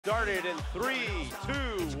Started in 3,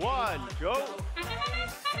 2, 1, go.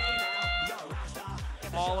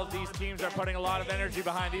 All of these teams are putting a lot of energy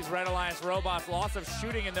behind these Red Alliance robots. Lots of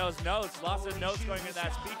shooting in those notes. Lots of notes going in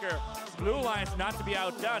that speaker. Blue Alliance not to be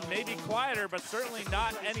outdone. Maybe quieter, but certainly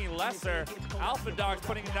not any lesser. Alpha Dog's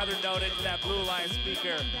putting another note into that Blue Alliance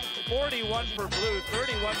speaker. 41 for blue,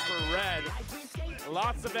 31 for red.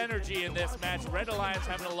 Lots of energy in this match. Red Alliance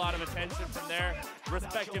having a lot of attention from their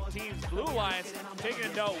respective teams. Blue Alliance taking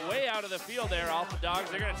a note way out of the field there. Alpha Dogs,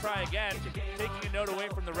 they're going to try again, taking a note away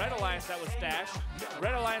from the Red Alliance that was stashed.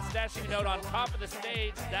 Red Alliance stashing a note on top of the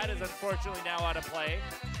stage. That is unfortunately now out of play.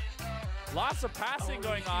 Lots of passing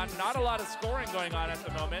going on, not a lot of scoring going on at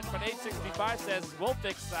the moment, but 865 says we'll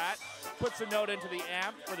fix that. Puts a note into the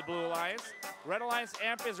amp for the Blue Alliance. Red Alliance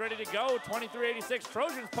amp is ready to go. 2386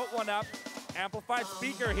 Trojans put one up. Amplified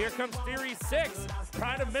speaker, here comes Theory 6.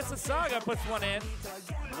 Pride of Mississauga puts one in.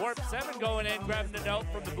 Warp 7 going in, grabbing a note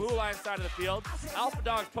from the Blue Alliance side of the field. Alpha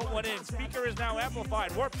Dogs put one in. Speaker is now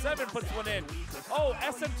amplified. Warp 7 puts one in. Oh,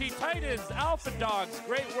 SMT Titans, Alpha Dogs,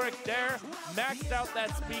 great work there. Maxed out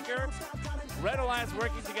that speaker. Red Alliance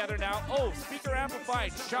working together now. Oh, speaker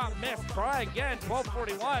amplified, shot missed. Try again,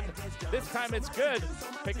 1241. This time it's good.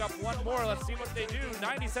 Pick up one more, let's see what they do.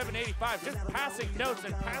 9785, just passing notes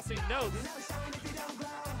and passing notes.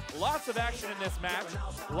 Lots of action in this match.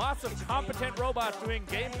 Lots of competent robots doing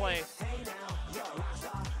gameplay.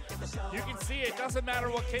 You can see it doesn't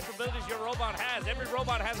matter what capabilities your robot has. Every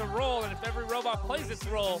robot has a role, and if every robot plays its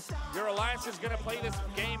role, your alliance is going to play this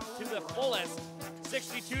game to the fullest.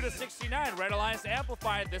 62 to 69, Red Alliance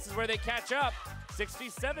amplified. This is where they catch up.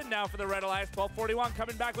 67 now for the Red Alliance. 1241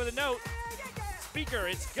 coming back with a note. Speaker,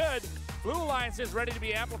 it's good. Blue Alliance is ready to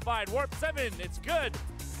be amplified. Warp 7, it's good.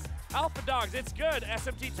 Alpha Dogs, it's good.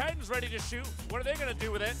 SMT Titans ready to shoot. What are they going to do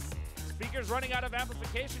with it? Speaker's running out of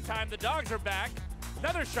amplification time. The Dogs are back.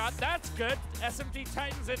 Another shot, that's good. SMT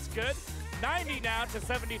Titans, it's good. 90 now to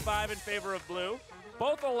 75 in favor of blue.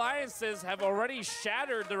 Both alliances have already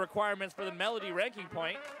shattered the requirements for the Melody ranking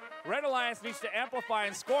point. Red Alliance needs to amplify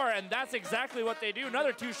and score, and that's exactly what they do.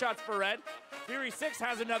 Another 2 shots for red. Theory 6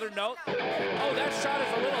 has another note. Oh, that shot is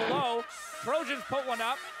a little low. Trojans put one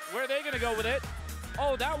up. Where are they going to go with it?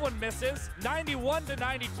 Oh, that one misses. 91 to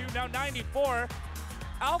 92, now 94.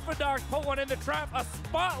 Alpha Dogs put one in the trap. A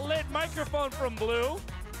spot-lit microphone from blue.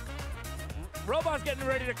 Robot's getting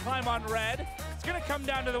ready to climb on red. It's going to come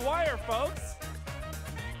down to the wire, folks.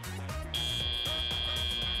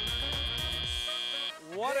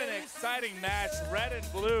 What an exciting match. Red and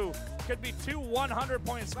blue. Could be 2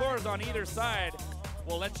 100-point scores on either side.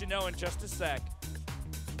 We'll let you know in just a sec.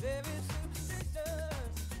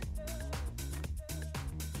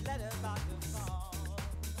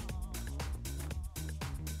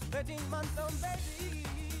 13 months old baby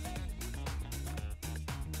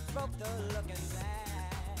broke the looking glass.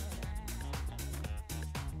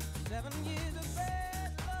 7 years of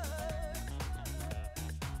bad luck,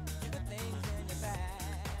 you put things in your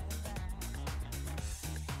past.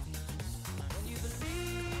 When you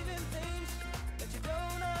believe in things that you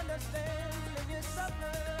don't understand and you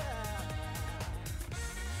suffer,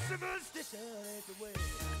 superstition ain't the way.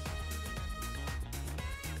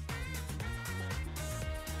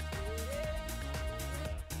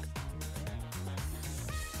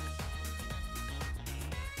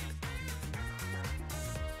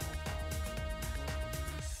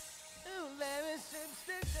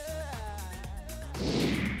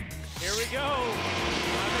 Here we go.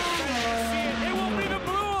 I'm excited to see it. It will be the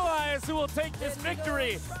Blue Alliance who will take this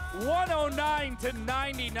victory. 109 to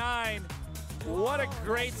 99. What a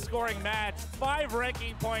great scoring match. 5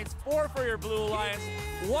 ranking points, 4 for your Blue Alliance,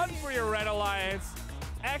 1 for your Red Alliance.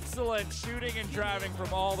 Excellent shooting and driving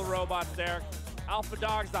from all the robots there. Alpha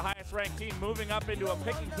Dogs, the highest ranked team, moving up into a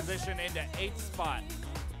picking position into 8th spot.